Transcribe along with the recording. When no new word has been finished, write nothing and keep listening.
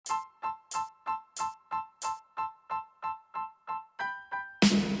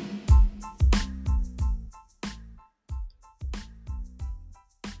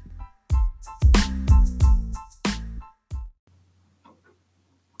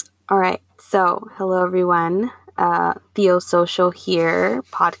All right. So, hello everyone. Theo Social here,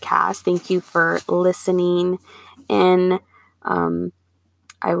 podcast. Thank you for listening in.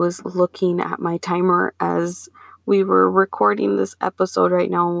 I was looking at my timer as we were recording this episode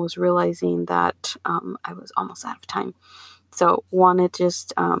right now and was realizing that I was almost out of time. So, want to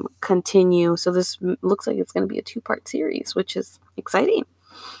just continue. So, this looks like it's going to be a 2-part series, which is exciting.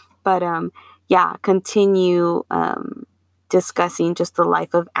 But continue discussing just the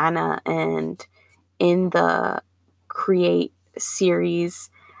life of Anna, and in the Create series,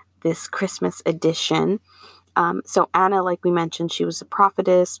 this Christmas edition. So Anna, like we mentioned, she was a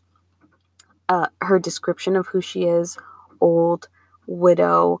prophetess. Her description of who she is: old,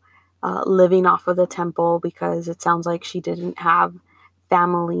 widow, living off of the temple, because it sounds like she didn't have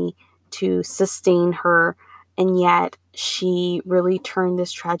family to sustain her. And yet she really turned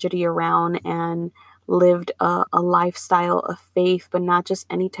this tragedy around and lived a lifestyle of faith, but not just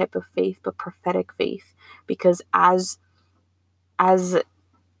any type of faith, but prophetic faith. Because as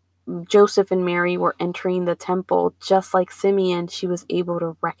Joseph and Mary were entering the temple, just like Simeon, she was able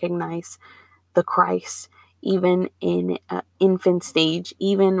to recognize the Christ, even in infant stage,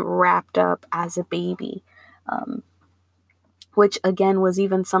 even wrapped up as a baby, which again was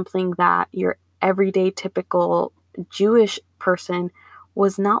even something that your everyday typical Jewish person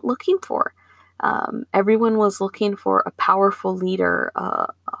was not looking for. Everyone was looking for a powerful leader,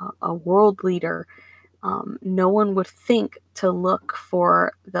 a world leader. No one would think to look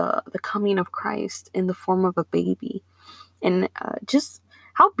for the coming of Christ in the form of a baby. And just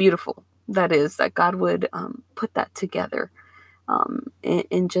how beautiful that is, that God would put that together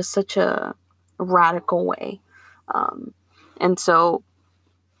in just such a radical way. And so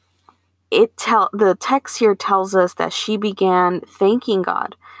the text here tells us that she began thanking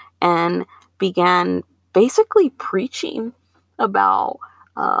God and began basically preaching about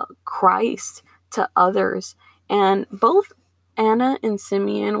Christ to others. And both Anna and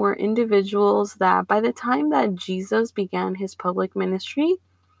Simeon were individuals that by the time that Jesus began his public ministry,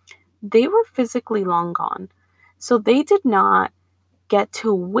 they were physically long gone. So they did not get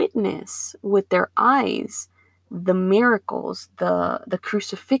to witness with their eyes the miracles, the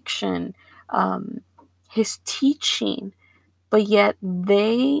crucifixion, his teaching, but yet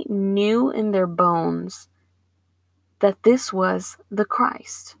they knew in their bones that this was the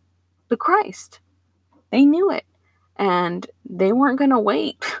Christ. The Christ. They knew it. And they weren't going to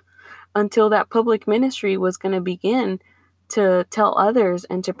wait until that public ministry was going to begin to tell others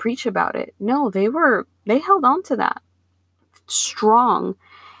and to preach about it. No, they held on to that strong.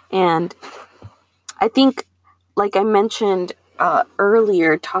 And I think, like I mentioned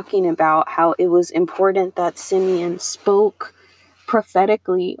earlier, talking about how it was important that Simeon spoke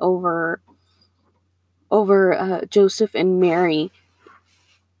prophetically over Joseph and Mary,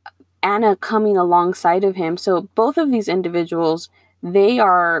 Anna coming alongside of him. So both of these individuals, they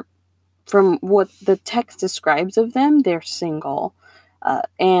are, from what the text describes of them, they're single.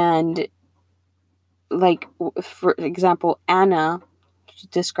 And like, for example, Anna,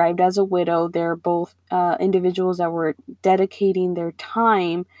 described as a widow, they're both individuals that were dedicating their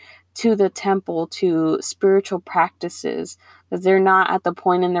time to the temple, to spiritual practices, because they're not at the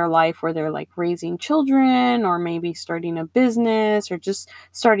point in their life where they're like raising children or maybe starting a business or just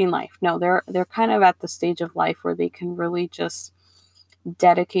starting life. No, they're kind of at the stage of life where they can really just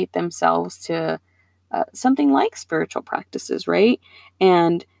dedicate themselves to something like spiritual practices, right?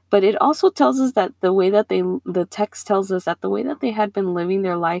 But it also tells us that the text tells us that the way that they had been living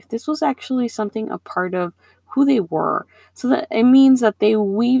their life, this was actually something a part of who they were. So that it means that they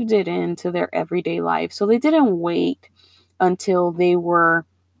weaved it into their everyday life. So they didn't wait until they were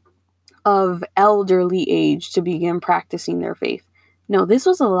of elderly age to begin practicing their faith. No, this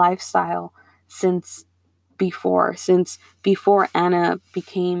was a lifestyle since before Anna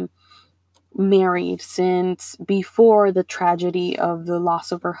became married, since before the tragedy of the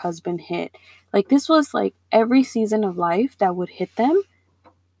loss of her husband hit. Like, this was like every season of life that would hit them,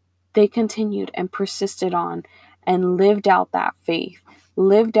 they continued and persisted on and lived out that faith,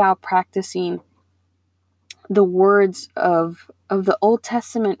 lived out practicing the words of the Old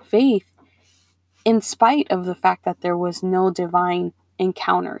Testament faith, in spite of the fact that there was no divine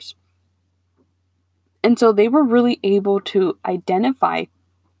encounters. And so they were really able to identify,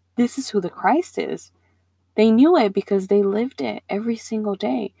 this is who the Christ is. They knew it because they lived it every single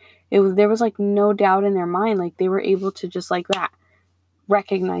day. There was like no doubt in their mind. Like, they were able to just like that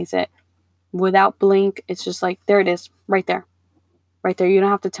recognize it without blink. It's just like, there it is, right there. Right there. You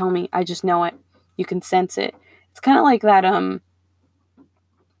don't have to tell me. I just know it. You can sense it. It's kind of like that,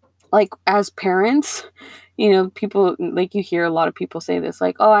 like as parents, people, like, you hear a lot of people say this,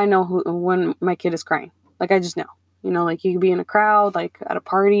 like, oh, I know when my kid is crying. Like, I just know. Like, you could be in a crowd, like at a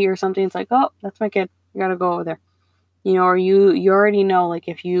party or something. It's like, oh, that's my kid. You gotta go over there. Or you already know, like,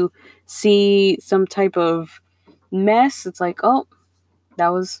 if you see some type of mess, it's like, oh, that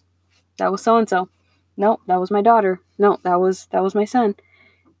was so-and-so. No, that was my daughter. No, that was my son.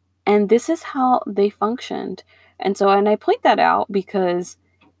 And this is how they functioned. And I point that out because,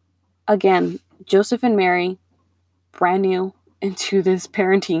 again, Joseph and Mary, brand new into this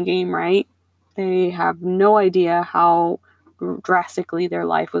parenting game, right? They have no idea how drastically their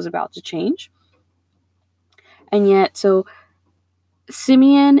life was about to change. And yet, so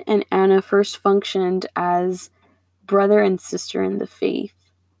Simeon and Anna first functioned as brother and sister in the faith,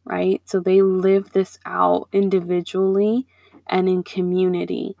 right? So they lived this out individually and in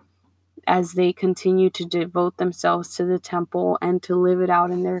community as they continue to devote themselves to the temple and to live it out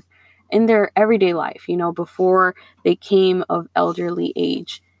in their everyday life, before they came of elderly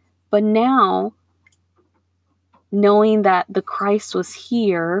age. But now, knowing that the Christ was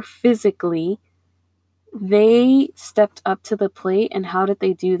here physically, they stepped up to the plate. And how did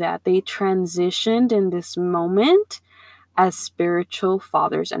they do that? They transitioned in this moment as spiritual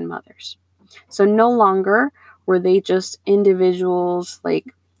fathers and mothers. So no longer were they just individuals,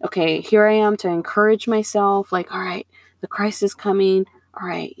 like, okay, here I am to encourage myself, like, all right, the Christ is coming. All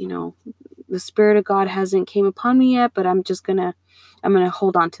right, the Spirit of God hasn't came upon me yet, but I'm gonna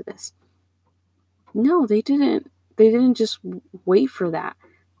hold on to this. No, they didn't just wait for that.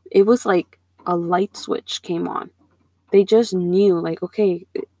 It was like a light switch came on. They just knew, like, okay,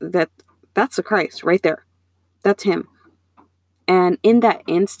 that's the Christ right there. That's him. And in that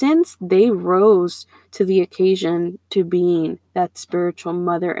instance, they rose to the occasion to being that spiritual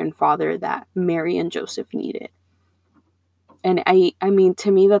mother and father that Mary and Joseph needed. And I mean,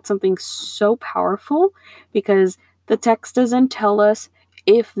 to me, that's something so powerful, because the text doesn't tell us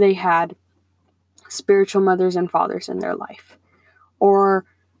if they had spiritual mothers and fathers in their life, or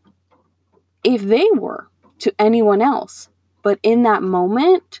if they were to anyone else. But in that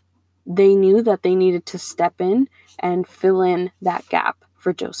moment, they knew that they needed to step in and fill in that gap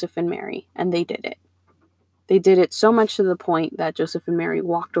for Joseph and Mary. And they did it. They did it so much to the point that Joseph and Mary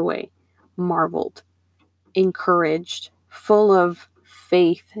walked away, marveled, encouraged, full of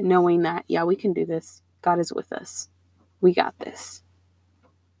faith, knowing that, yeah, we can do this. God is with us. We got this.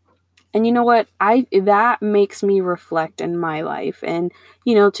 And you know what? That makes me reflect in my life, and,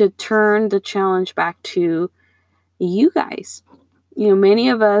 to turn the challenge back to you guys. Many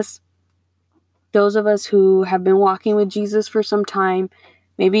of us, those of us who have been walking with Jesus for some time,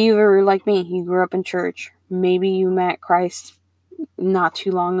 maybe you were like me, you grew up in church. Maybe you met Christ not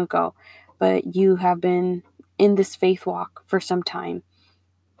too long ago, but you have been in this faith walk for some time.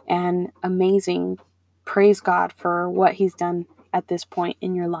 And amazing. Praise God for what he's done at this point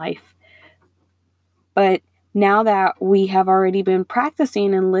in your life. But now that we have already been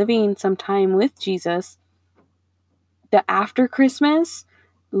practicing and living some time with Jesus, the after Christmas,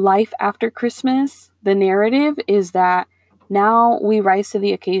 life after Christmas, the narrative is that now we rise to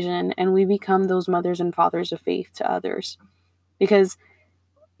the occasion and we become those mothers and fathers of faith to others. Because,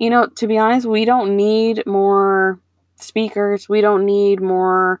 to be honest, we don't need more speakers. We don't need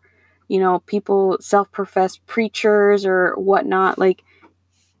more, people, self-professed preachers or whatnot. Like,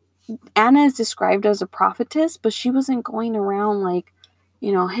 Anna is described as a prophetess, but she wasn't going around like,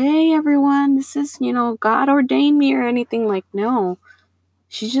 hey, everyone, this is, God ordained me or anything. Like, no.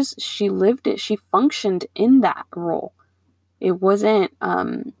 She lived it. She functioned in that role. It wasn't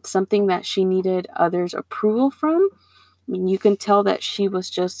something that she needed others' approval from. I mean, you can tell that she was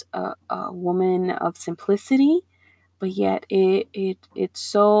just a woman of simplicity, but yet it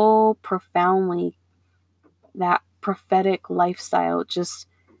so profoundly, that prophetic lifestyle just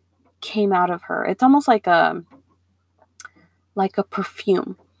came out of her. It's almost like a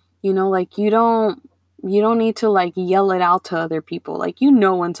perfume, like you don't need to like yell it out to other people. Like,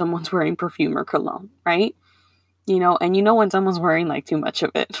 when someone's wearing perfume or cologne, right? And when someone's wearing like too much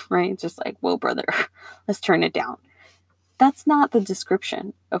of it, right? It's just like, whoa, brother, let's turn it down. That's not the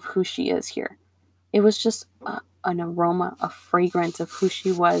description of who she is here. It was just an aroma, a fragrance of who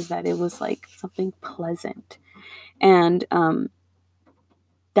she was, that it was like something pleasant. And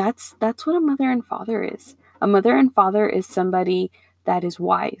that's what a mother and father is. A mother and father is somebody that is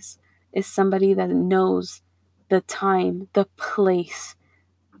wise, is somebody that knows the time, the place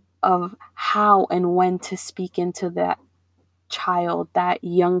of how and when to speak into that child, that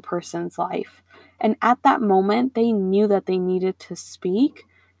young person's life. And at that moment, they knew that they needed to speak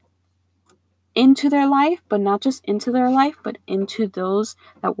into their life, but not just into their life, but into those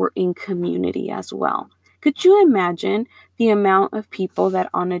that were in community as well. Could you imagine the amount of people that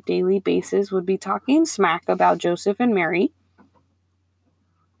on a daily basis would be talking smack about Joseph and Mary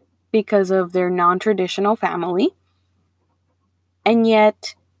because of their non-traditional family? And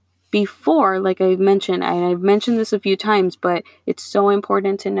yet, before, like I've mentioned, and I've mentioned this a few times, but it's so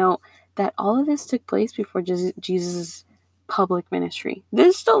important to note that all of this took place before Jesus' public ministry.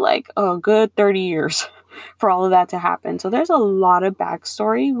 This is still like a good 30 years for all of that to happen. So there's a lot of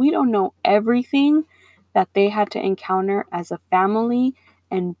backstory. We don't know everything that they had to encounter as a family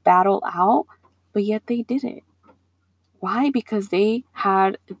and battle out, but yet they did it. Why? Because they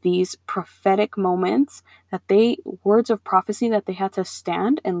had these prophetic moments words of prophecy that they had to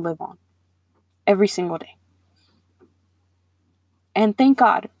stand and live on every single day. And thank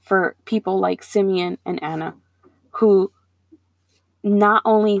God for people like Simeon and Anna, who not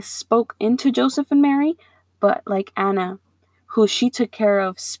only spoke into Joseph and Mary, but like Anna, who she took care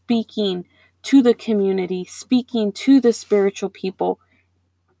of speaking to the community, speaking to the spiritual people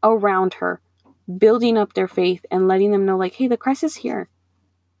around her, building up their faith and letting them know, like, hey, the Christ is here.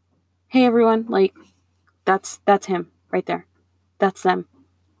 Hey, everyone, like, that's him right there. That's them.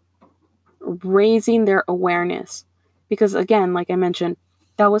 Raising their awareness. Because again, like I mentioned,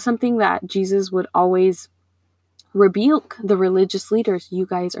 that was something that Jesus would always rebuke the religious leaders. You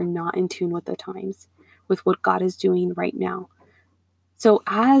guys are not in tune with the times, with what God is doing right now. So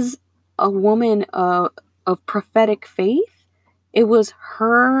as a woman of prophetic faith, it was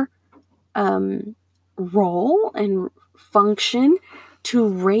her role and function to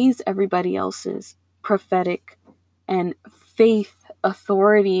raise everybody else's prophetic and faith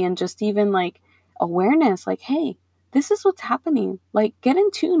authority and just even like awareness, like, hey, this is what's happening. Like, get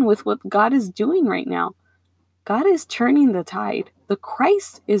in tune with what God is doing right now. God is turning the tide. The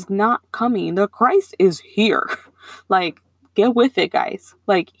Christ is not coming. The Christ is here. Like, get with it, guys.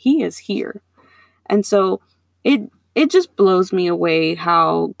 Like, he is here. And so it just blows me away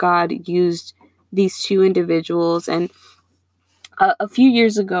how God used these two individuals. And a few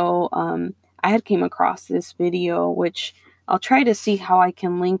years ago, I had came across this video, which I'll try to see how I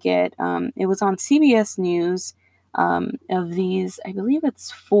can link it. It was on CBS News of these, I believe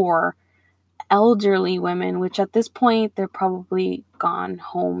it's 4 elderly women, which at this point, they're probably gone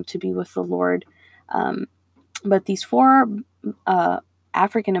home to be with the Lord. But these 4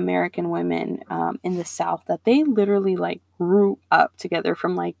 African American women in the South, that they literally like grew up together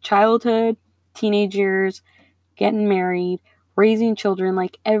from like childhood, teenage years, getting married, raising children,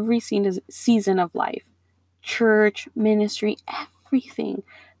 like every season of life, church, ministry, everything.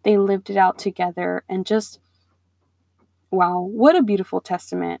 They lived it out together, and just, wow, what a beautiful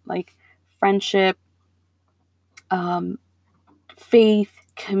testament. Like friendship, faith,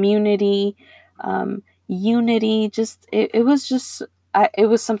 community, unity, just, it was just, it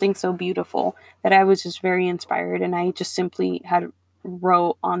was something so beautiful that I was just very inspired. And I just simply had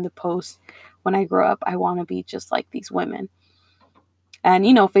wrote on the post, when I grow up, I want to be just like these women. And,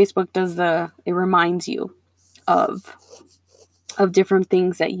 you know, Facebook does it reminds you of different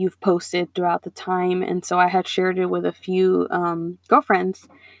things that you've posted throughout the time. And so I had shared it with a few girlfriends,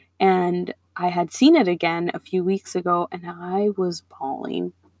 and I had seen it again a few weeks ago, and I was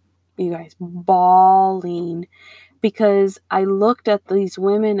bawling, you guys, bawling, because I looked at these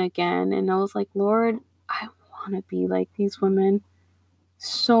women again and I was like, Lord, I want to be like these women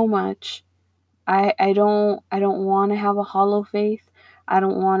so much. I don't want to have a hollow faith. I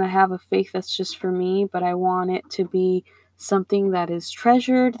don't want to have a faith that's just for me, but I want it to be something that is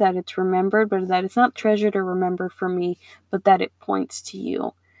treasured, that it's remembered, but that it's not treasured or remembered for me, but that it points to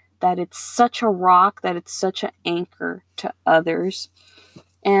you, that it's such a rock, that it's such an anchor to others.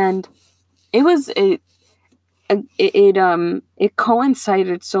 And it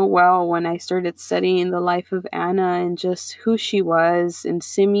coincided so well when I started studying the life of Anna and just who she was, and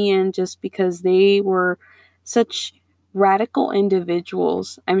Simeon, just because they were such radical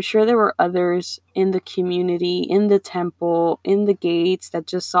individuals. I'm sure there were others in the community, in the temple, in the gates, that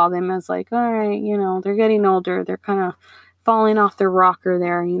just saw them as like, all right, you know, they're getting older, they're kind of falling off their rocker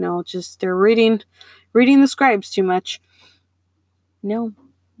there, you know, just they're reading the scribes too much. No,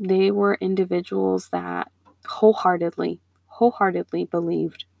 they were individuals that wholeheartedly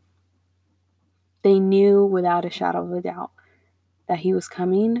believed. They knew without a shadow of a doubt that he was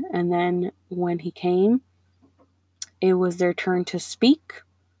coming, and then when he came, it was their turn to speak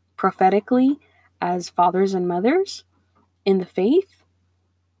prophetically as fathers and mothers in the faith.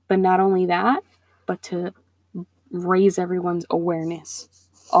 But not only that, but to raise everyone's awareness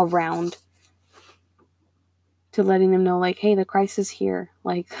around, to letting them know, like, hey, the Christ is here.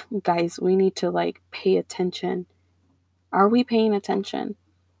 Like, guys, we need to like pay attention. Are we paying attention?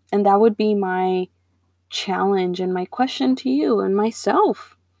 And that would be my challenge and my question to you and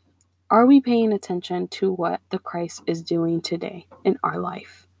myself, are we paying attention to what the Christ is doing today in our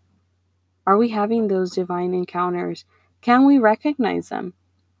life? Are we having those divine encounters? Can we recognize them?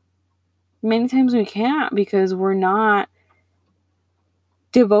 Many times we can't because we're not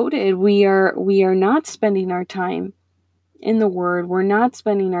devoted. We are not spending our time in the Word. We're not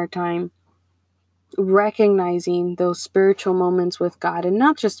spending our time recognizing those spiritual moments with God, and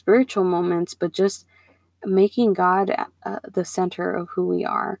not just spiritual moments, but just making God the center of who we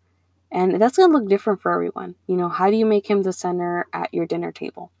are. And that's going to look different for everyone. How do you make him the center at your dinner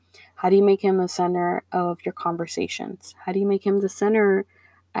table? How do you make him the center of your conversations? How do you make him the center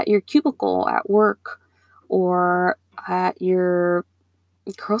at your cubicle at work or at your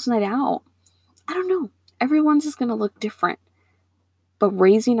girls' night out? I don't know. Everyone's is going to look different. But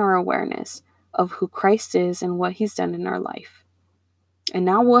raising our awareness of who Christ is and what he's done in our life. And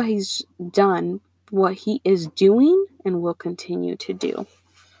now what he's done, what he is doing and will continue to do.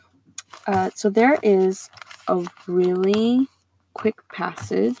 So there is a really quick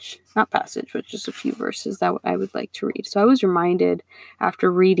not passage, but just a few verses that I would like to read. So I was reminded after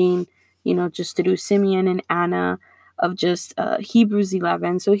reading, just through Simeon and Anna of just Hebrews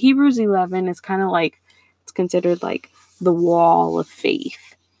 11. So Hebrews 11 is kind of like, it's considered like the wall of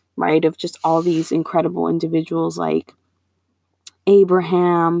faith, right? Of just all these incredible individuals like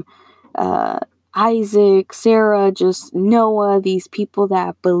Abraham, Isaac, Sarah, just Noah, these people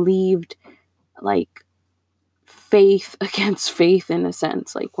that believed like faith against faith in a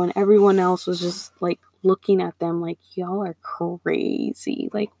sense. Like when everyone else was just like looking at them like, y'all are crazy.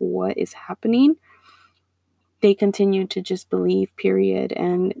 Like what is happening? They continued to just believe, period.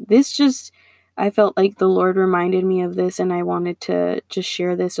 And this just, I felt like the Lord reminded me of this and I wanted to just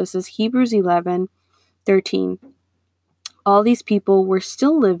share this. So it says Hebrews 11:13. All these people were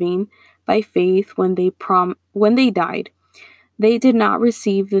still living by faith when they died. They did not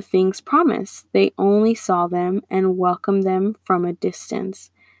receive the things promised. They only saw them and welcomed them from a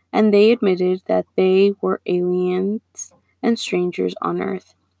distance. And they admitted that they were aliens and strangers on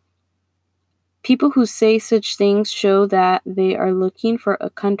earth. People who say such things show that they are looking for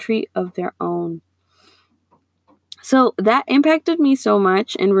a country of their own. So that impacted me so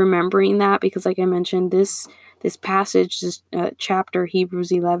much in remembering that because, like I mentioned, this passage, this chapter,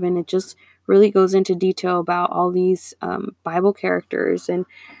 Hebrews 11, it just really goes into detail about all these Bible characters and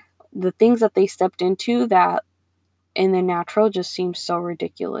the things that they stepped into that in the natural just seems so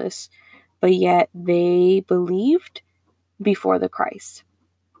ridiculous. But yet they believed before the Christ.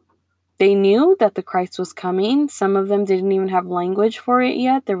 They knew that the Christ was coming. Some of them didn't even have language for it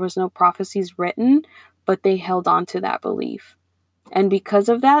yet. There was no prophecies written, but they held on to that belief. And because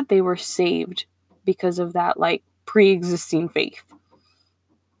of that, they were saved because of that like pre-existing faith.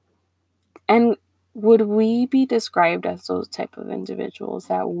 And would we be described as those type of individuals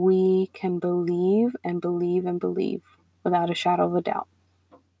that we can believe and believe and believe without a shadow of a doubt?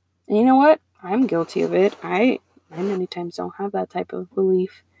 And you know what? I'm guilty of it. I many times don't have that type of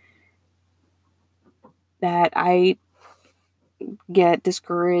belief. That I get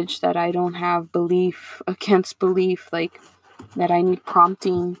discouraged, that I don't have belief against belief, like that I need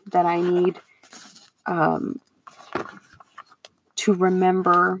prompting, that I need to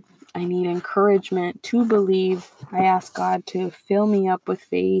remember, I need encouragement to believe. I ask God to fill me up with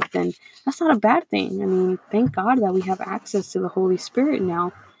faith, and that's not a bad thing. I mean, thank God that we have access to the Holy Spirit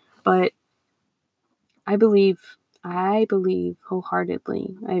now, but I believe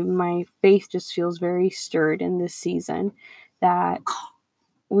wholeheartedly. My faith just feels very stirred in this season that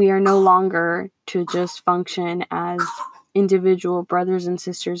we are no longer to just function as individual brothers and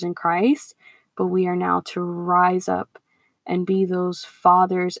sisters in Christ, but we are now to rise up and be those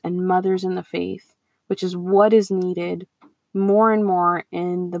fathers and mothers in the faith, which is what is needed more and more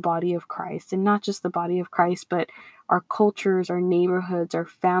in the body of Christ. And not just the body of Christ, but our cultures, our neighborhoods, our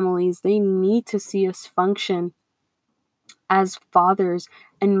families. They need to see us function as fathers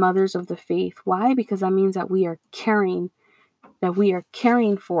and mothers of the faith. Why? Because that means that we are carrying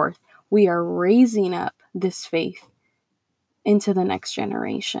forth, we are raising up this faith into the next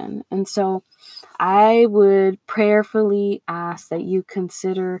generation. And so I would prayerfully ask that you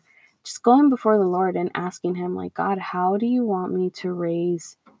consider just going before the Lord and asking him, like, God, how do you want me to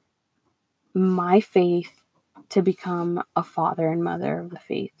raise my faith to become a father and mother of the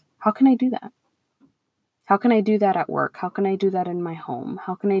faith? How can I do that? How can I do that at work? How can I do that in my home?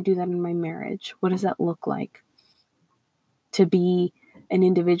 How can I do that in my marriage? What does that look like? To be an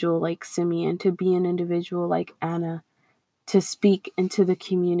individual like Simeon, to be an individual like Anna, to speak into the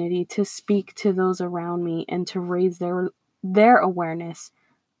community, to speak to those around me, and to raise their awareness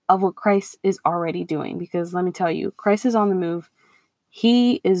of what Christ is already doing. Because let me tell you, Christ is on the move.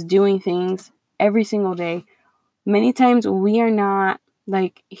 He is doing things every single day. Many times we are not,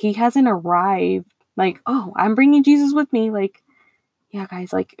 like, he hasn't arrived. Like, oh, I'm bringing Jesus with me. Like, yeah,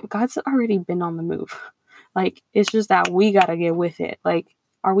 guys, like, God's already been on the move. Like, it's just that we got to get with it. Like,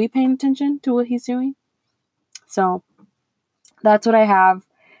 are we paying attention to what he's doing? So that's what I have.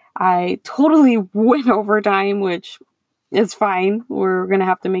 I totally went over time, which is fine. We're going to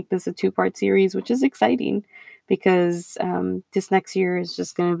have to make this a 2-part series, which is exciting because this next year is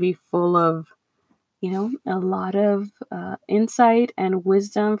just going to be full of, a lot of insight and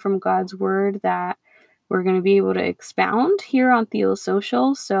wisdom from God's word that we're going to be able to expound here on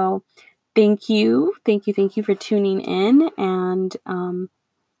Theosocial. So thank you for tuning in. And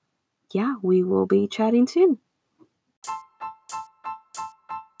yeah, we will be chatting soon.